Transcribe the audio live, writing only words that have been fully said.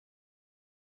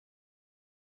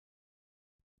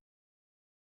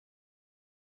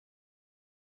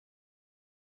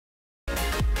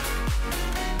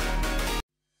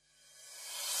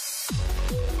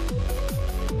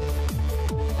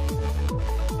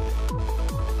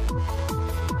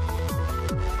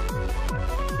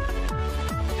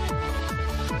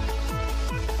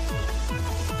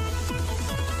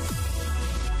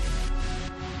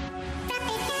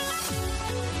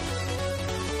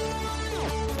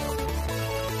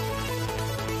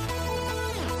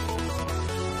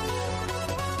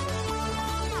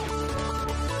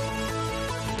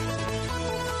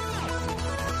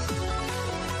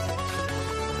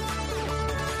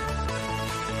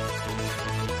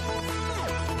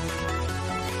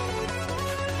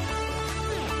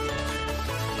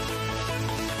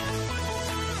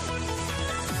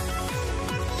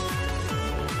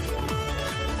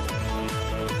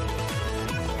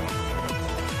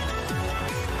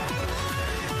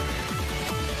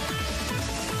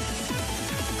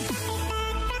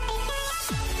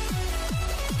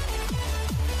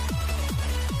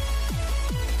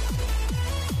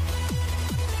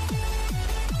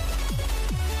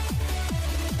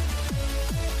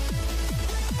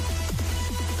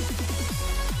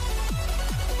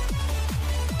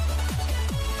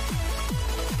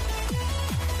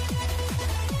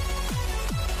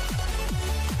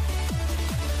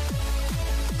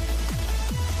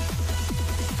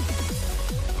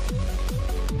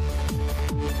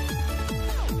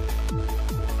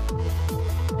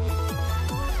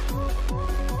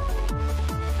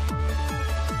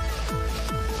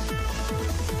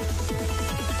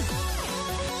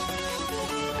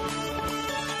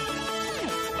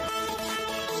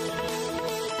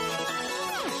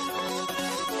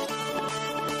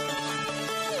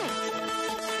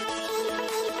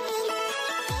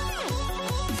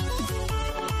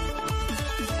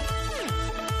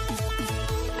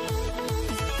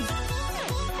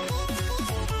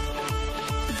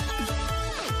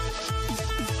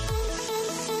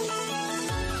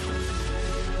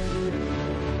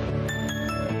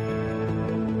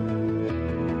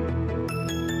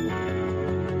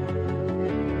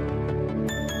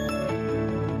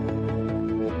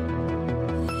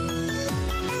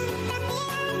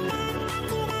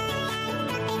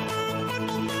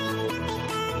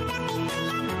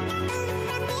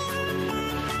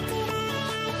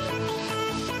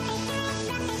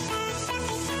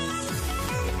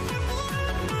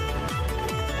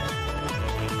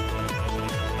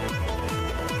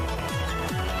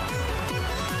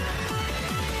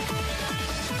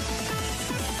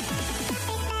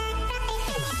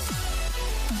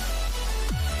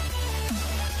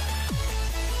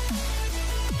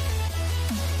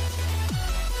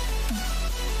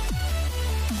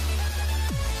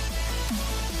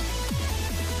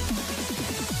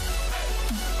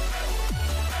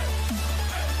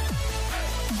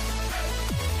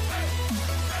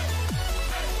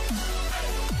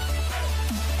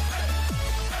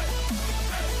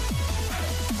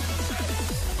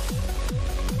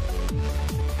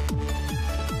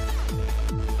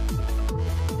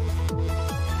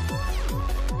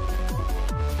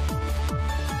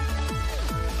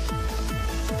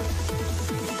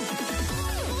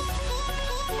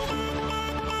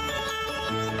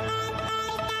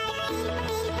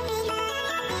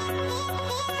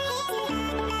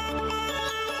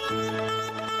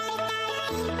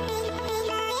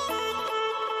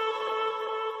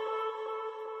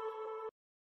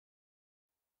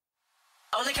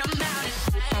they come out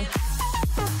at night.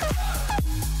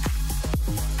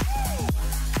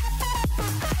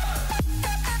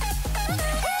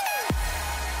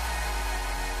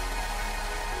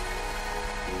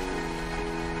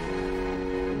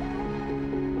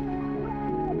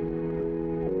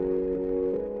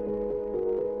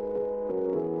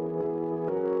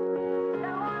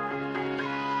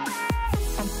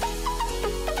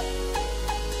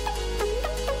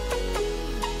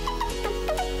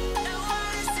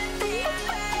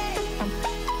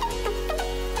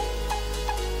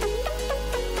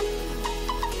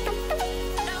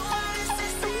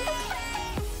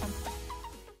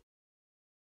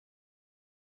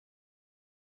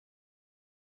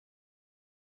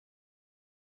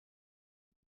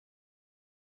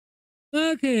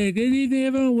 Okay, good evening,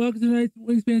 everyone. Welcome to tonight's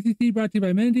Wingspan CC, brought to you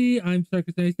by Mendy. I'm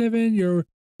Strykor77, your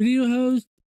video host,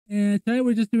 and tonight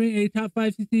we're just doing a top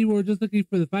 5 CC. We're just looking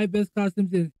for the 5 best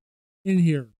costumes in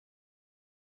here.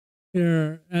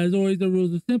 Here, as always, the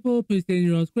rules are simple. Please stay in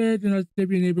your own square. Do not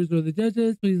disturb your neighbors or the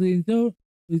judges. Please leave zone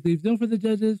for the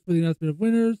judges for the announcement of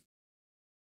winners.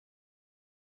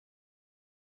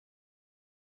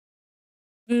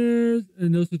 Winners,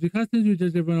 and no switching costumes. We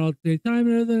judge everyone all at the same time.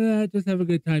 And other than that, just have a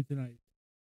good time tonight.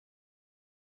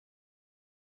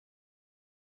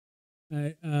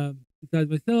 Besides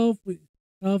myself,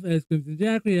 as Crimson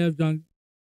Jack, we have John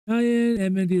Ryan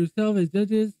and Mindy herself as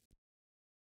judges.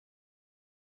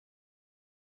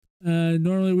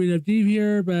 Normally we'd have Steve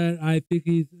here, but I think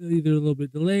he's either a little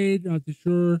bit delayed, not too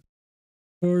sure,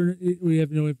 or we have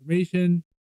no information.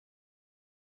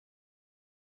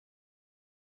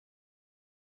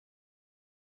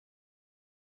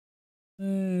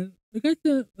 Let's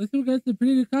see, we got some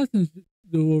pretty good costumes to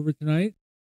go over tonight.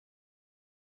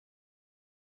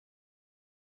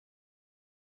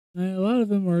 A lot of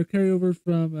them are carryover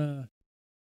from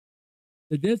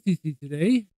the Dev CC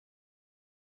today.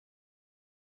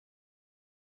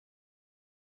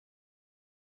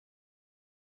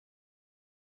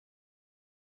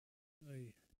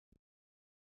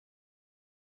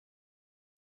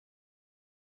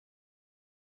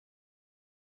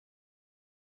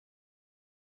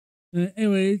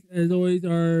 Anyways, as always,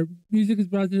 our music is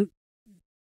brought to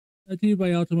you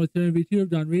by Ultimate 7v2 of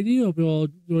Don Radio. Hope you all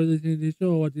enjoy listening to this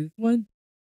show or watching this one.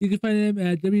 You can find them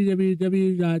at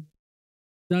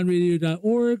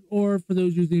www.donradio.org, or for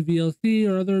those using VLC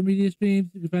or other media streams,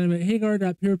 you can find them at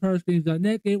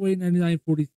hagar.purepowerstreams.net, gateway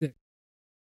 9946.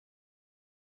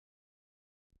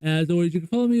 As always, you can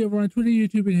follow me over on Twitter,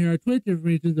 YouTube, and here on Twitch.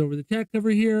 Information is over the chat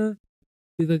cover here.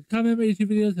 Please like, comment my YouTube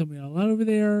videos, help me out a lot over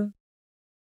there.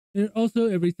 And also,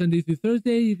 every Sunday through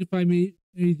Thursday, you can find me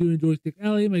doing Joystick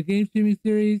Alley, my game streaming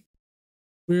series.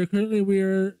 We're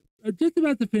just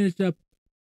about to finish up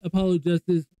Apollo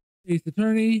Justice Ace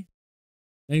Attorney,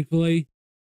 thankfully.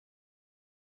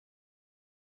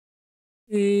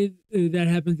 That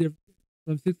happens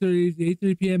from 6:30 to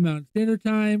 8:30 p.m. Mountain Standard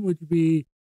Time, which would be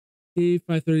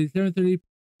 5:30 to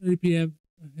 7:30 p.m.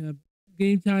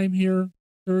 Game time here,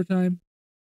 server time.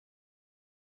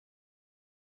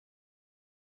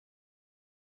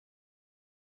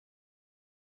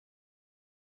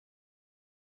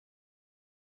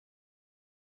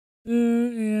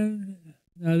 And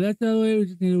now that's out of the way. We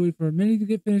just need to wait for a minute to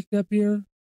get finished up here.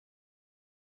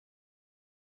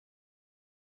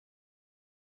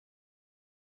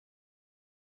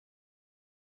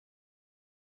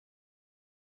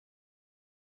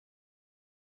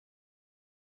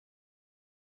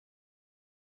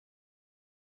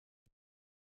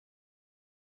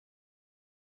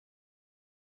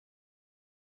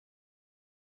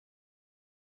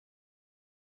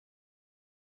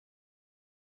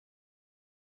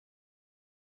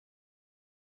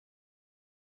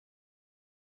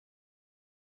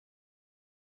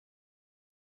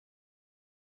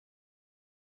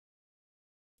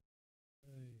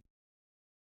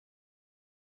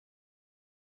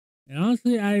 And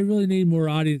honestly, I really need more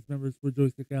audience members for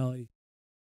Joystick Alley.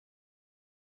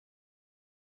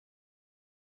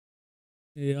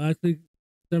 Honestly,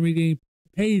 somebody getting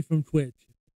paid from Twitch.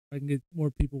 If I can get more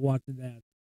people watching that.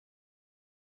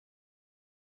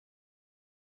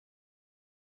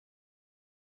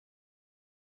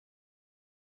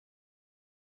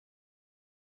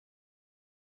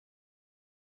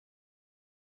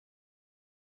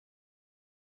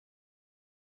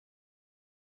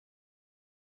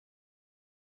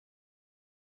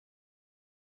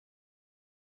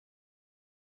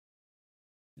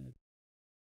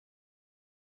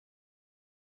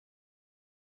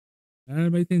 I don't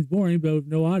know, make things boring, but with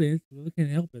no audience, we really can't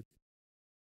help it.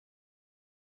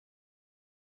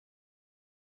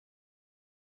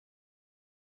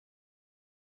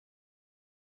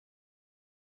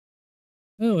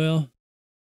 Oh well,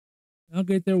 I'll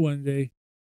get there one day.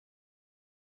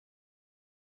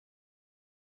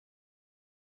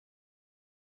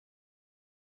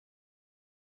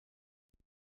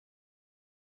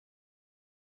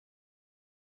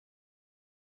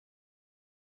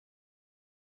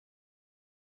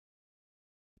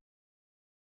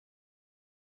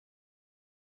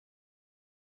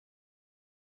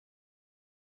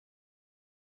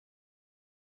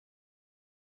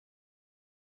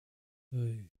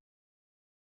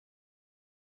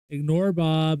 Ignore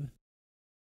Bob.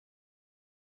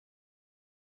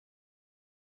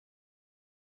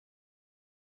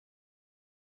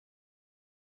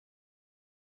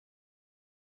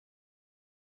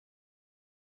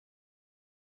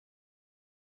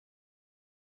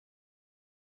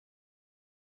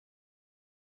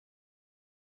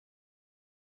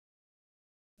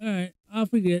 All right,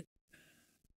 off we get.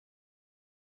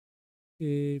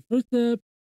 Okay, first up,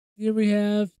 here we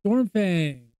have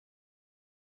Stormfang.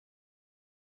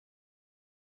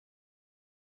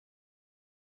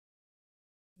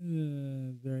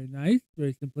 Very nice,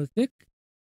 very simplistic.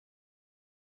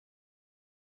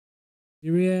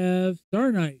 Here we have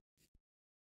Star Knight.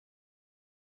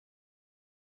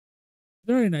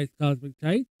 Very nice cosmic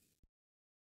type.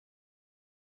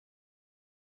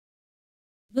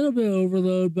 A little bit of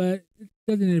overload, but it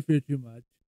doesn't interfere too much.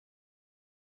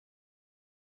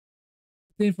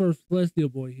 Same for Celestial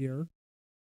Boy here.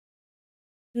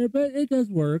 Yeah, but it does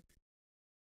work.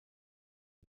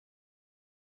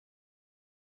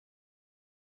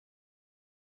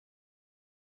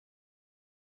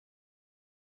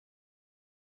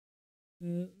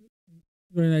 Uh,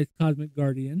 Very nice Cosmic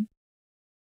Guardian.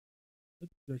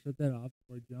 Oops, better shut that off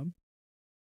before I jump.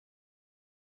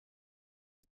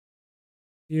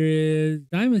 Here is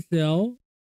Diamond Cell.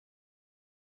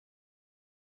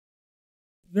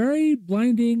 Very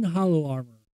blinding hollow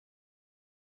armor.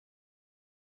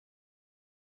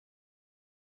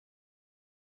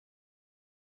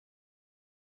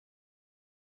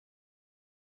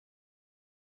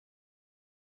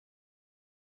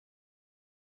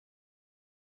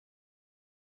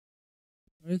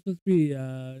 It's supposed to be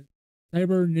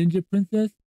Cyber Ninja Princess.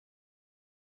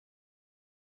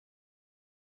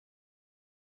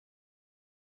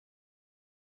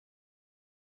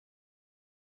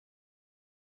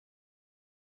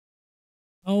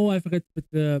 Oh, I forgot to put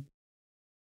the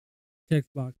text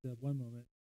box up. One moment.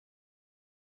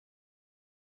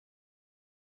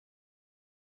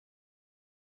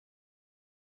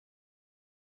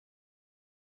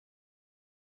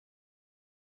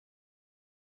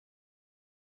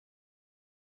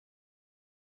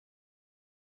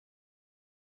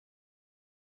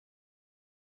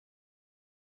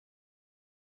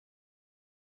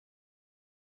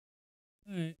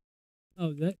 All right.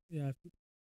 Oh, that yeah,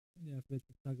 I forgot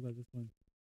to talk about this one.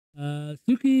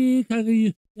 Suki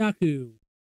Kagayaku.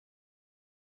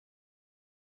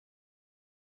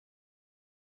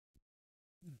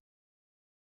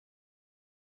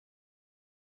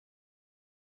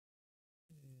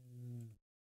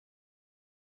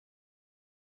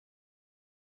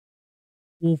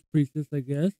 Wolf Priestess, I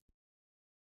guess.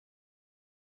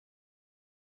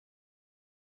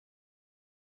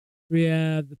 We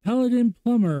have the Paladin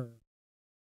Plumber.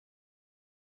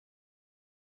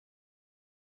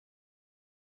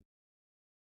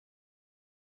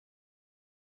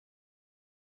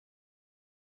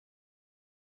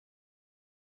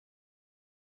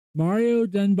 Mario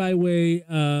done by way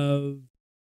of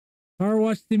Car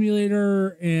Wash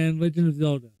Simulator and Legend of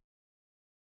Zelda.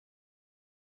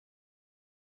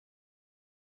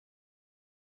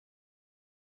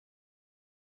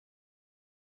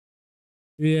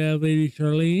 We have Lady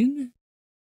Charlene.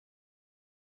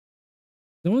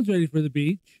 Someone's ready for the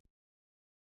beach.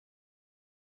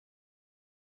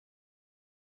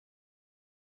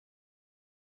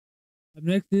 Up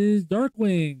next is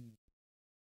Darkwing.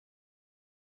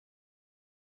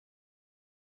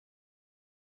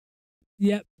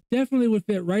 Yep, definitely would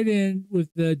fit right in with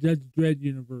the Judge Dredd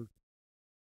universe.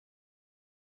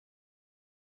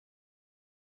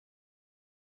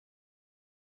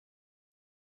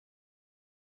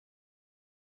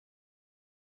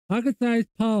 Pocket sized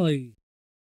Polly.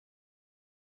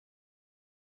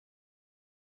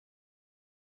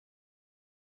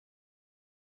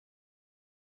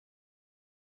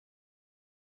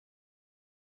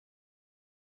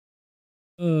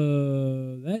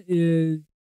 That is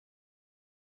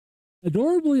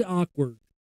adorably awkward.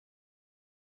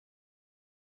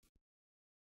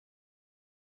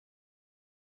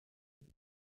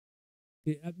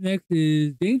 Okay, up next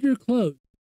is Danger Close.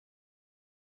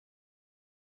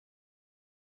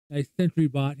 Nice sentry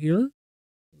bot here.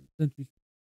 century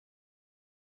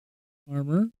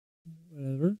armor.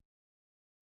 Whatever.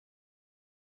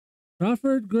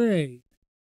 Crawford Gray.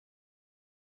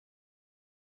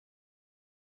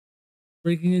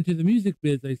 Breaking into the music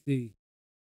biz, I see.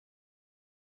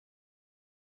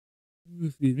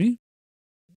 Excuse me.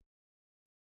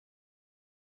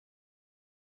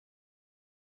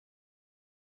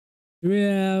 Here we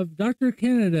have Dr.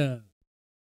 Canada.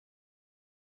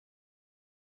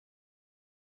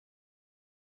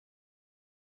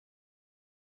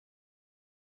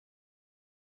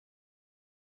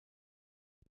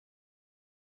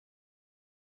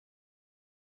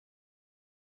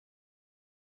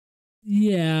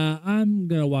 Yeah, I'm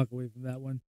gonna walk away from that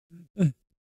one.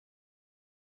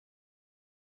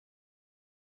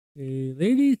 Okay,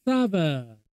 Lady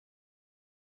Sava.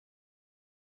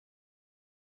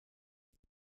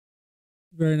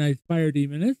 Very nice fire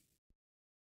demoness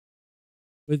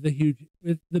with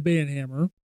the band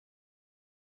hammer.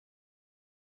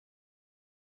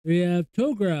 We have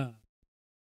Togra.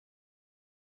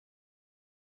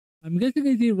 I'm guessing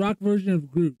it's a rock version of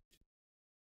Groot.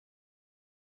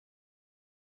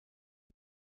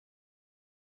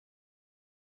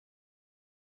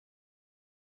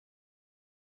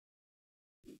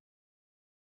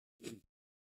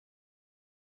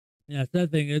 Yeah,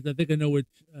 sad thing is, I think I know which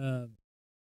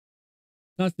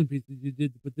costume pieces you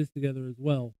did to put this together as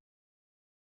well.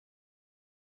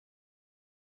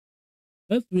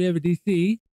 Oops, we have a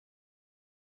DC.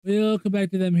 We'll come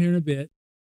back to them here in a bit.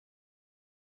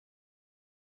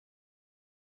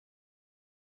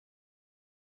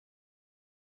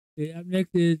 Okay, up next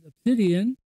is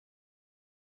Obsidian.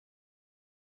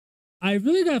 I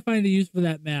really got to find a use for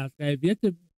that mask. I have yet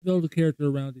to build a character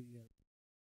around it yet.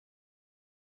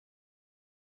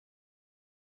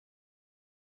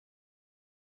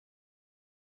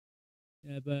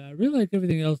 Yeah, but I really like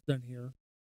everything else done here.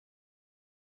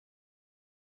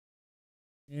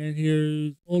 And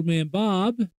here's Old Man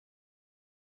Bob.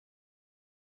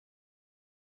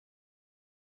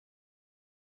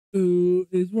 Who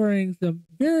is wearing some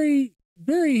very,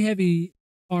 very heavy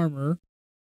armor.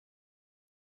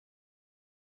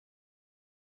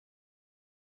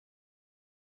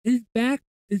 His back,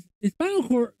 his spinal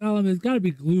cord column has got to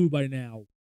be glue by now.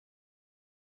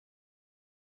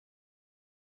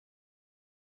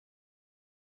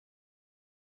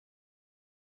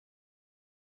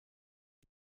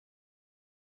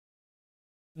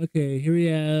 Okay, here we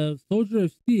have Soldier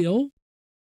of Steel.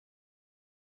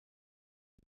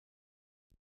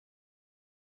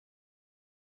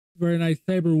 Very nice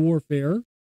cyber warfare.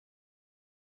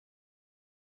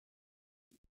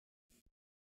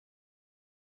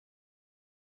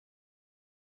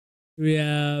 Here we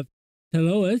have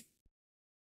Telois.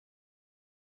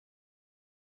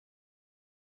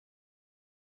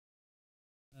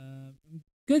 I'm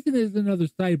guessing there's another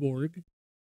cyborg.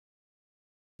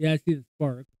 Yeah, I see the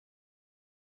spark.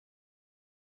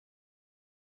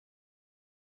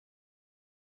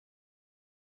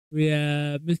 We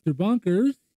have Mr.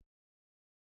 Bonkers.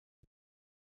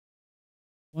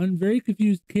 One very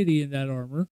confused kitty in that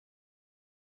armor.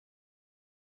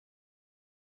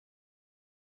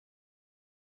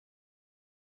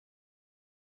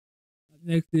 Up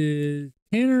next is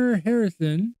Tanner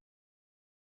Harrison.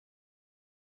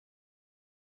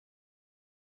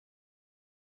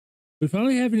 We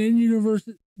finally have an in-universe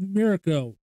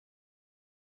Miracle.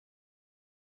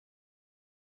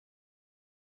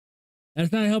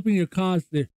 That's not helping your case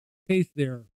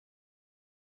there.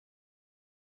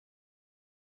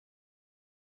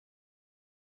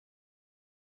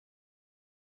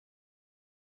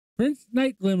 Prince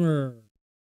Night Glimmer.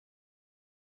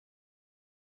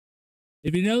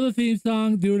 If you know the theme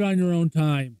song, do it on your own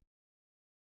time.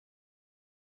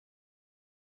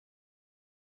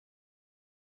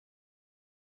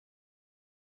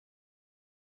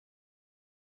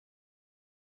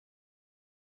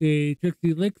 Okay,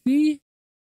 Trixie Lixie.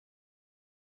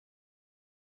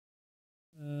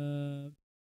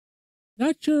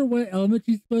 Not sure what element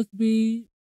she's supposed to be.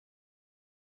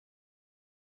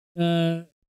 Uh,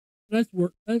 let's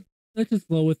work. Let's just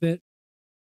flow with it.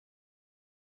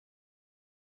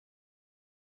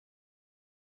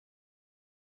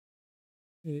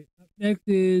 Okay, up next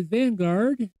is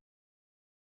Vanguard.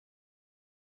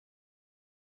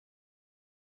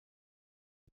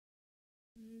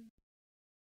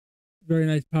 Very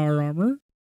nice power armor.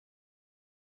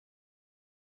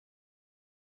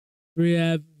 We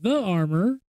have the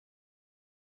armor.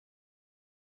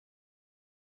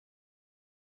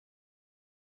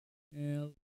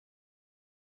 And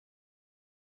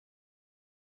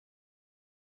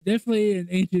definitely an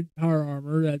ancient power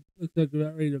armor that looks like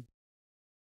about ready to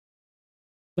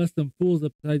bust some fools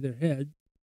upside their heads.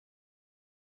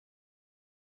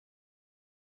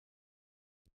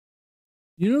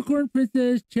 Unicorn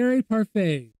Princess Cherry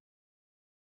Parfait.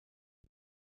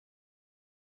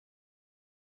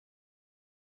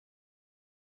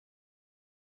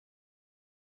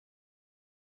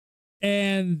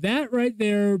 And that right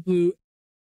there blew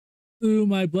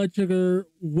my blood sugar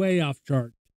way off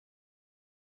chart.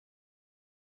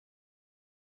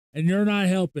 And you're not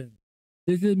helping.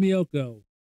 This is Miyoko.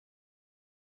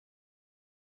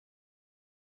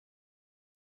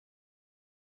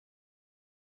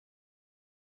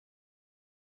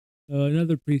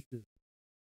 Another priestess.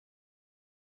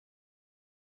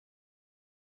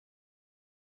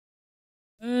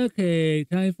 Okay,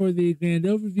 time for the grand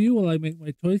overview while I make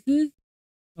my choices.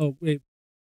 Oh, wait.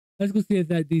 Let's go see if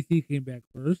that DC came back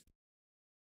first.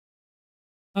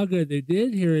 How good they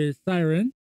did. Here is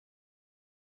Siren.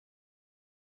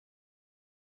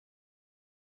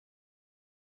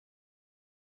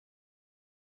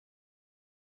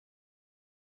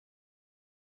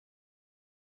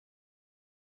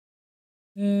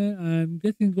 And I'm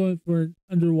guessing going for an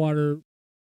underwater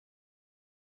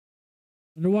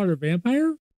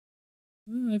vampire?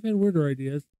 I've had weirder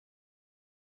ideas.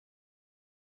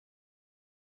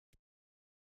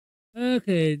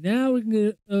 Okay, now we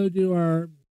can do our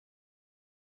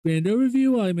grand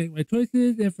overview while I make my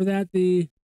choices. And for that, the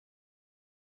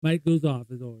mic goes off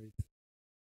as always.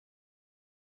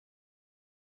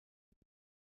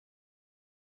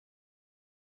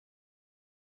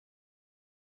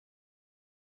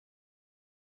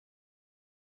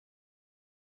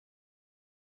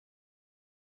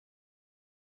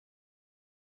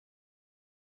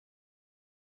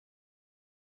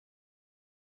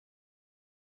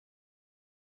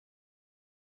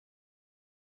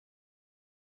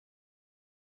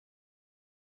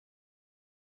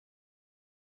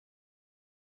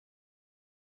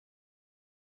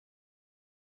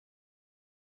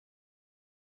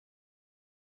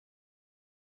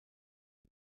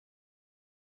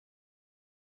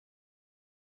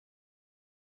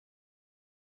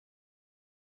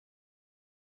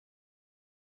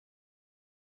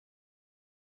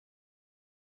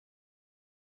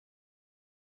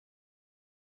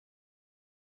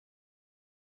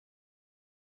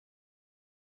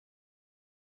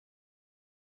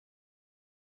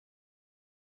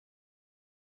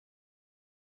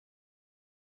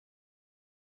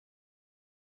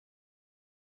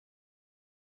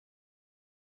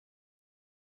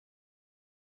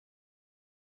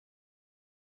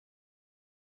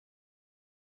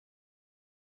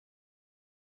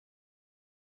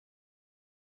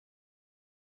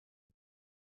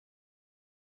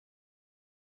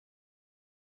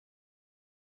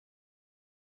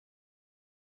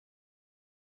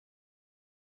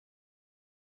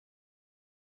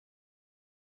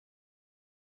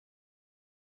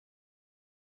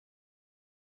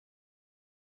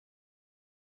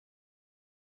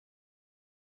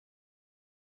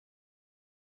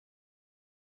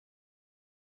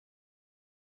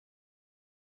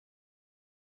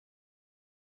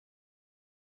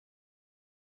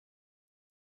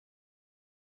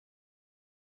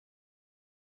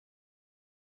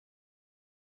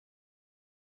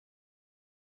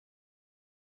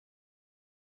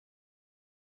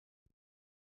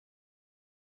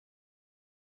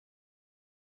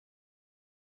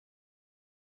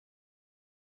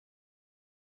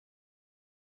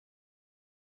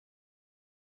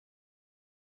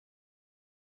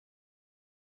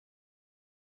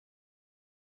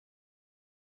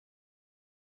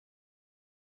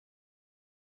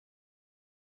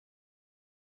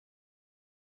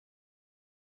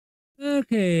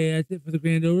 Okay, that's it for the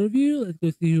grand overview. Let's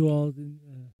go see who all's in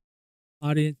the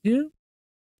audience here.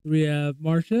 We have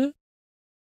Marsha.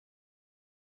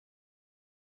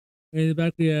 In the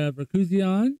back, we have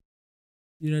Rakuzian,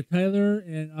 Tyler,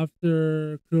 and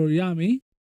Officer Kuroyami.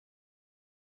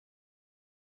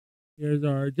 Here's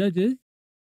our judges,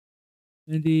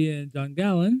 Mindy and John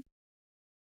Gallen.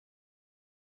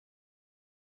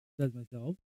 That's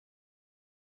myself.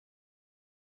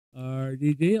 Our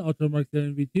DJ, Ultra Mark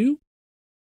 7v2.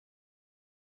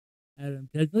 Adam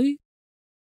Tesley.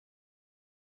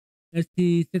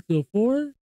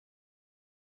 ST604.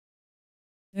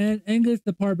 And Angus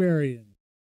the Barbarian.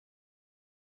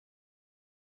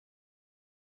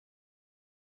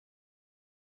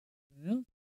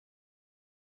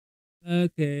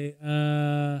 Okay,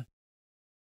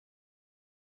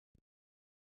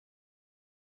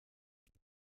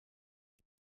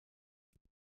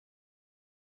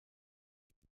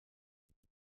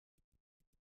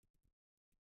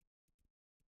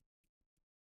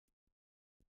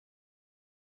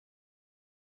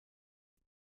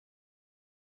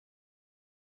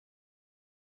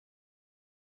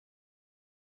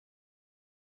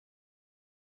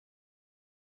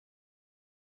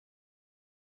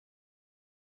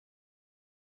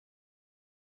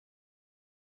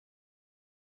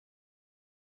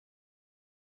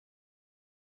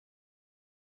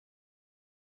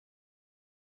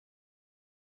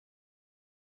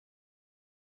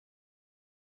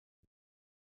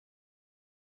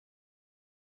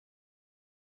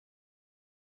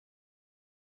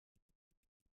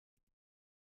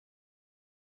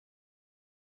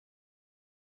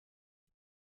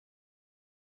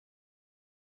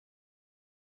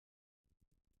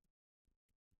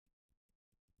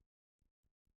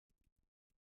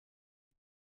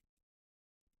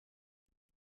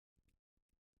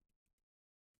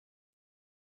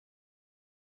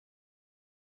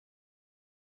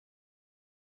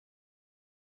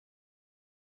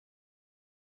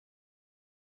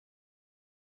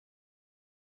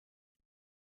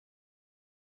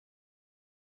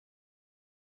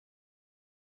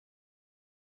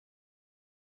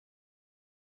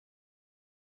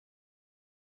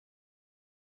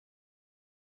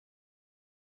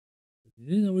 I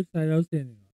didn't know which side I was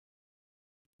standing on.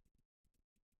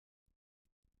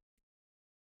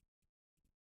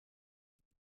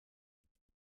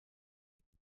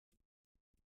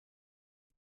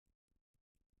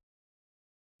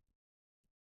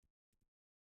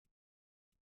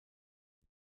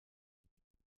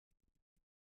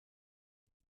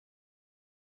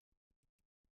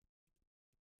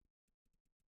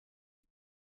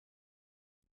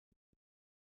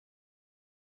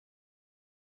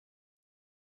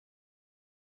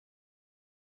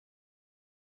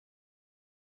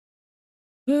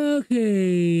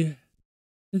 Okay.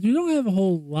 Since we don't have a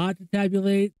whole lot to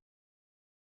tabulate,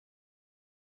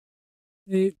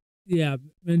 it, yeah,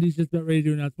 Mindy's just about ready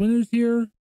to announce winners here.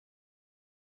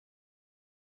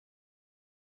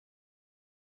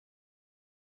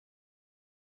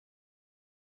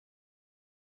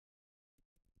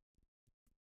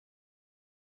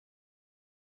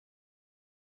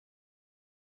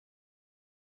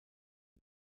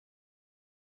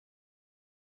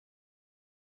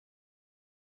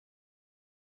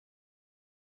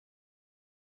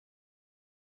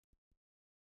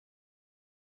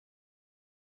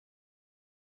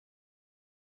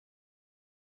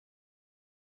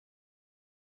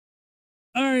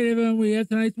 All right, everyone, we have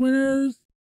tonight's winners.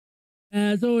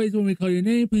 As always, when we call your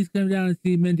name, please come down and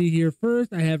see Mindy here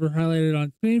first. I have her highlighted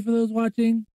on screen for those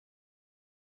watching.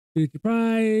 Get your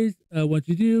prize. Once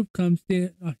you do, come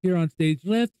stand here on stage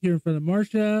left, here in front of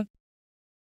Marsha.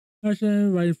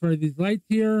 Marsha, right in front of these lights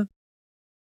here.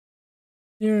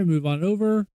 Here, move on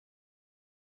over.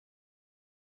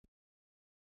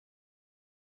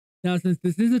 Now, since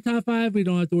this is a top 5, we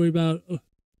don't have to worry about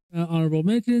honorable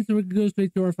mentions, so we can go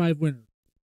straight to our 5 winners.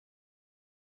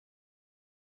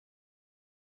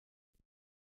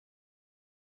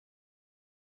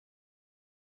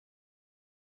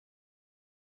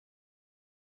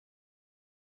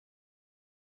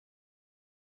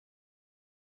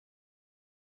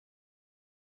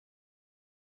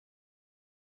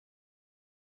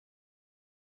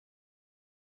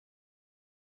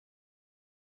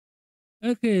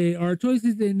 Okay, our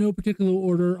choices in no particular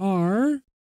order are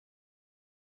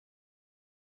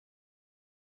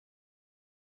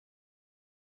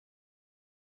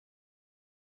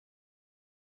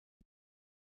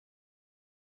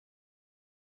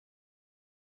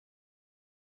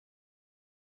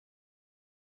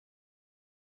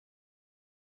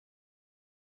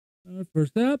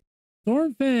first up,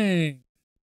 Stormfang.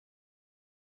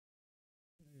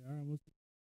 I almost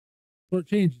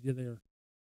shortchanged you there.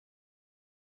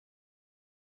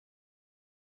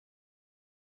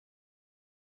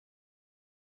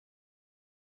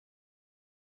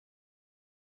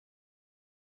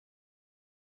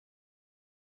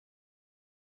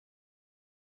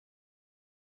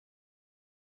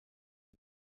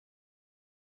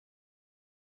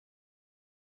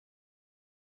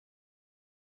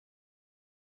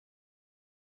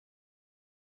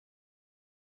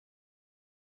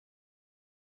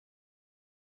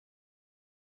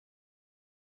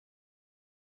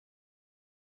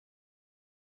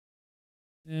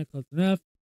 Yeah, close enough.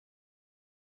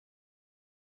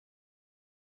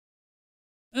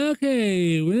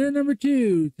 Okay, winner number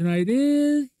 2 tonight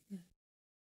is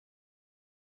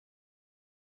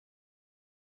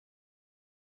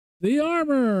the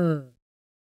Armor.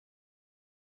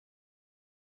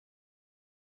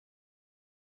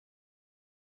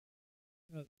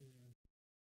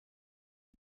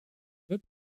 Oops,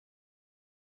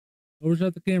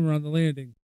 overshot the camera on the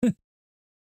landing.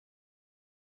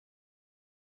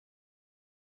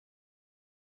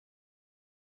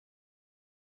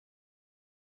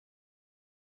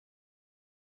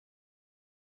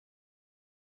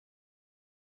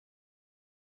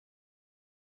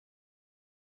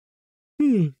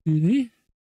 Excuse me.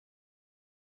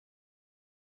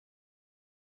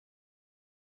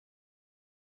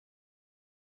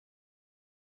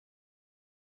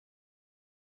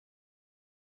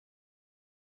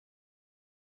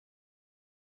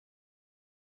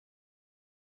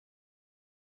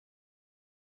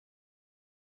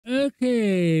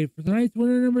 Okay, for tonight's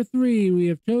winner number 3, we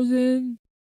have chosen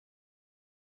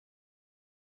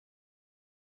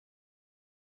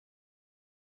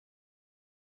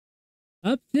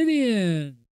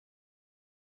Obsidian.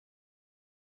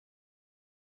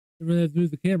 I really have to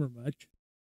move the camera much.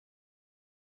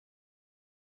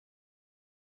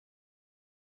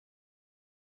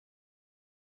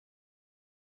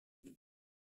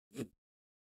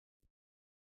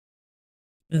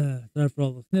 Sorry for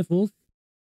all the sniffles.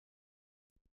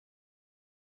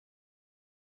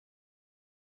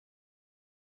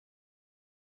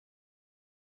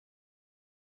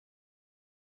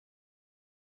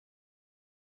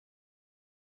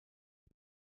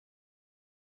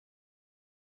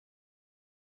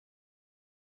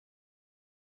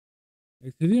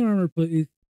 Next to the armor, please.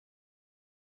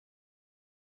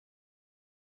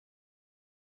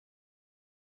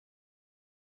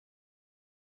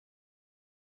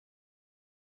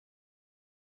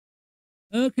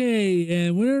 Okay,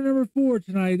 and winner number 4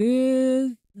 tonight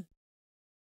is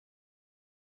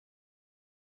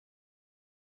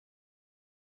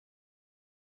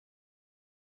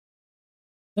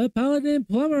the Paladin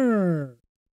Plumber.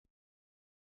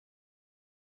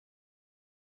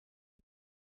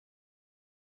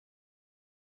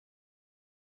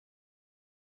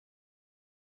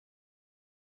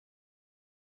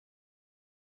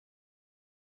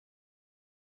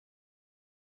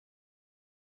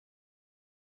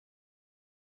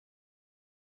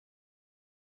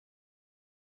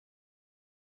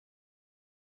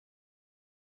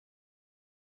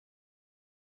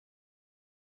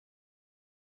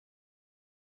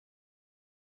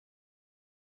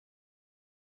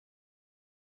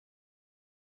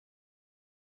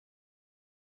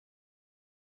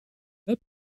 Yep,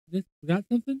 just forgot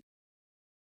something.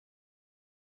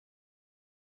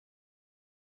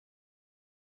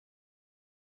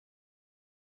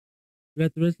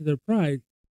 Forgot the rest of their prize.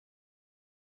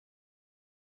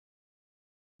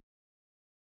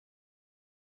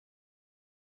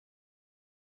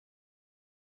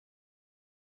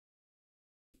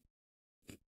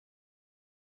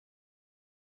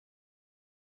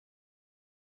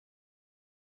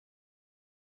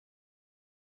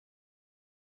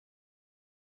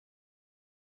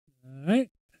 All right.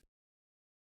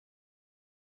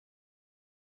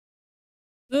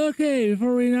 Okay,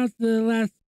 before we announce the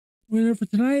last winner for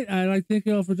tonight, I'd like to thank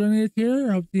you all for joining us here.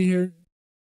 I hope to see you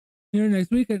here next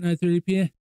week at 9:30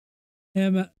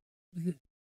 p.m.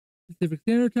 Pacific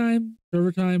Standard Time,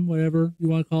 server time, whatever you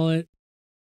want to call it,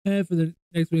 for the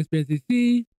next Wingspan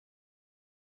CC.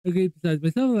 Okay, besides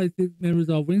myself, I'd like to thank members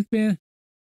of Wingspan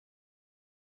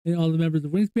and all the members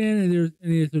of Wingspan and there's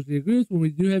any associated groups when we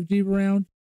do have Jeep around.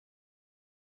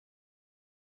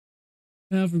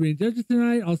 For being judges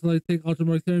tonight, also like to thank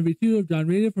Ultramark 7v2 of John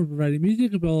Radio for providing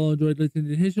music. If you all enjoyed listening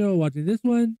to his show or watching this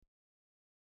one.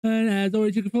 And as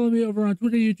always, you can follow me over on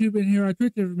Twitter, YouTube, and here on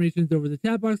Twitch. Information is over the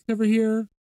chat box cover here.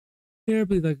 Here,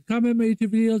 please like and comment my YouTube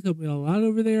videos. Help me a lot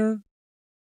over there.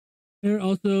 Here,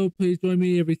 also, please join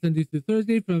me every Sunday through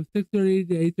Thursday from 6:30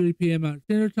 to 8:30 p.m. Mountain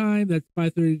Standard Time. That's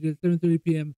 5:30 to 7:30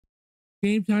 p.m.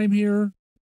 game time here.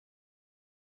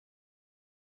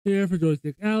 Here for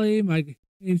Joystick Alley, my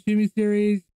game streaming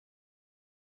series.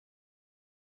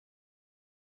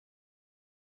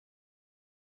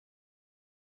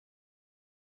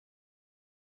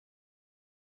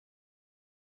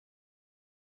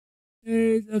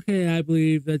 Okay, I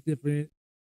believe that's different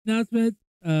announcement.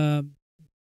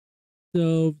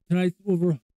 So tonight's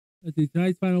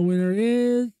final winner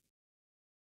is,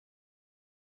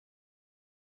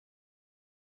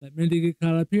 let Mindy get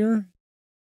caught up here.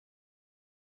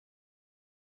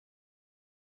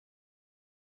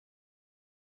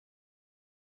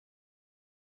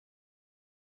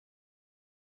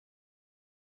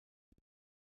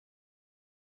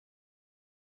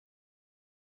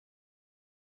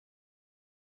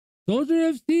 Soldier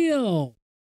of Steel.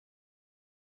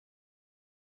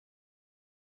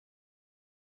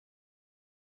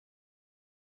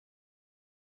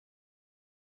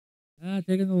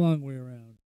 Taking the long way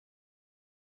around.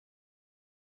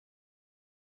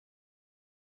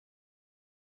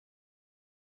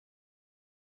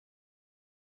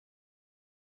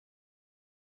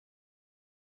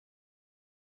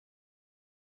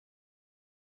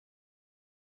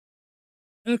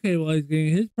 Okay, well, he's getting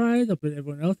his prize. I'll put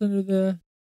everyone else under the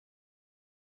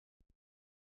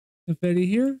confetti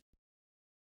here.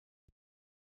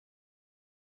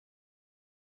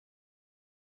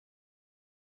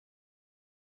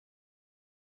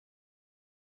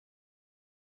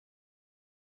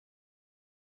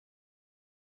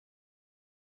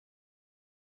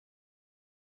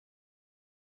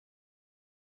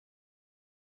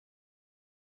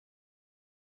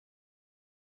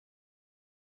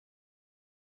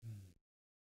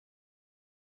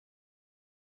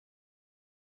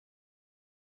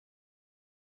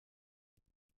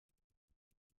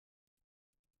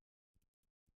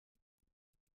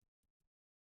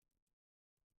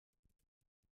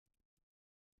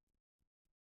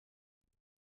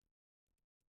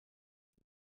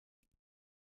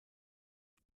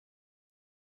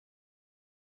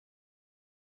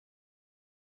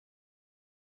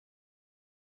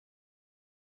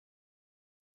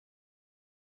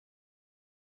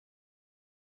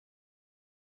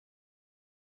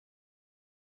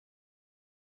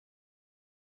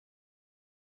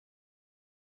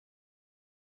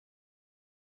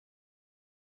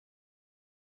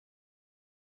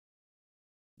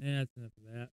 Yeah, that's enough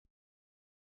of that.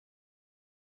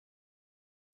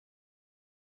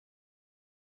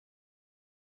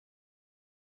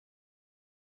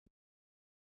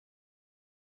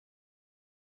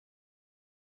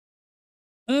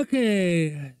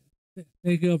 Okay.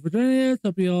 Thank you all for joining us.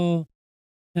 Hope you all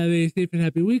have a safe and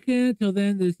happy weekend. Till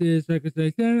then, this is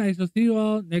Strykor77. I shall see you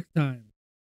all next time.